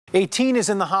A teen is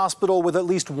in the hospital with at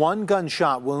least one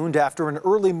gunshot wound after an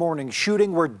early morning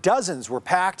shooting where dozens were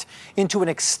packed into an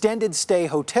extended stay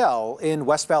hotel in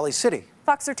West Valley City.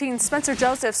 Fox 13's Spencer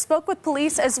Joseph spoke with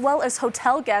police as well as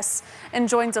hotel guests and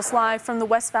joins us live from the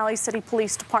West Valley City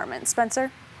Police Department.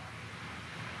 Spencer?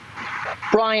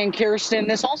 Brian, Kirsten,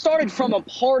 this all started from a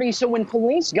party, so when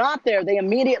police got there, they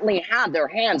immediately had their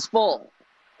hands full.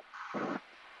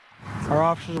 Our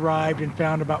officers arrived and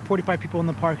found about 45 people in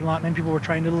the parking lot. Many people were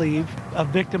trying to leave. A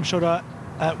victim showed up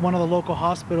at one of the local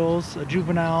hospitals. A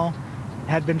juvenile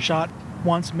had been shot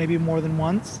once, maybe more than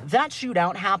once. That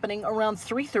shootout happening around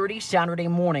 3:30 Saturday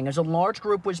morning as a large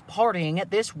group was partying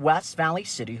at this West Valley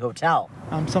City hotel.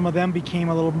 Some of them became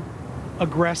a little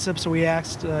aggressive, so we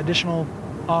asked additional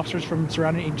officers from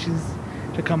surrounding agencies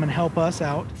to come and help us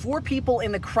out. 4 people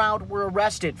in the crowd were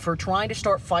arrested for trying to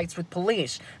start fights with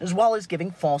police, as well as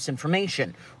giving false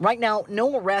information. Right now,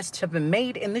 no arrests have been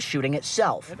made in the shooting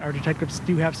itself. Our detectives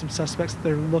do have some suspects that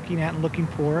they're looking at and looking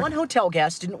for. One hotel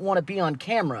guest didn't want to be on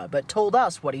camera, but told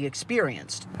us what he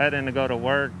experienced. Heading to go to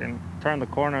work and turned the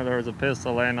corner, there was a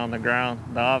pistol laying on the ground.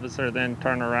 The officer then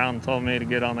turned around and told me to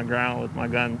get on the ground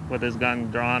with his gun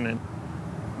drawn, and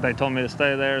they told me to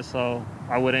stay there so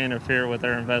I wouldn't interfere with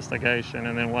their investigation.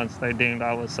 And then once they deemed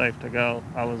I was safe to go,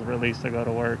 I was released to go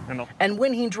to work. And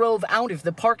when he drove out of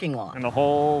the parking lot. And the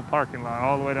whole parking lot,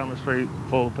 all the way down the street,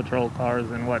 full of patrol cars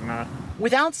and whatnot.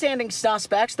 With outstanding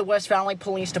suspects, the West Valley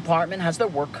Police Department has their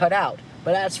work cut out.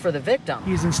 But as for the victim,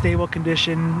 he's in stable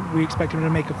condition. We expect him to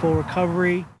make a full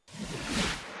recovery.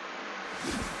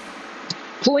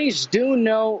 Police do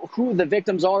know who the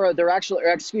victims are, who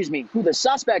the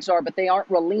suspects are, but they aren't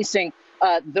releasing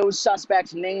those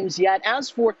suspects' names yet.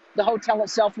 As for the hotel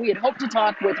itself, we had hoped to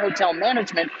talk with hotel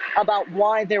management about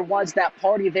why there was that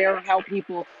party there, how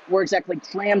people were exactly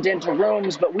crammed into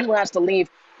rooms, but we were asked to leave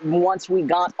once we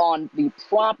got on the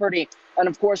property. And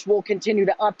of course, we'll continue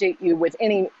to update you with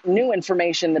any new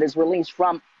information that is released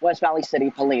from West Valley City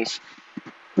Police.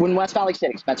 In West Valley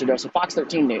City, Spencer Joseph, Fox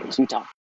 13 News, Utah.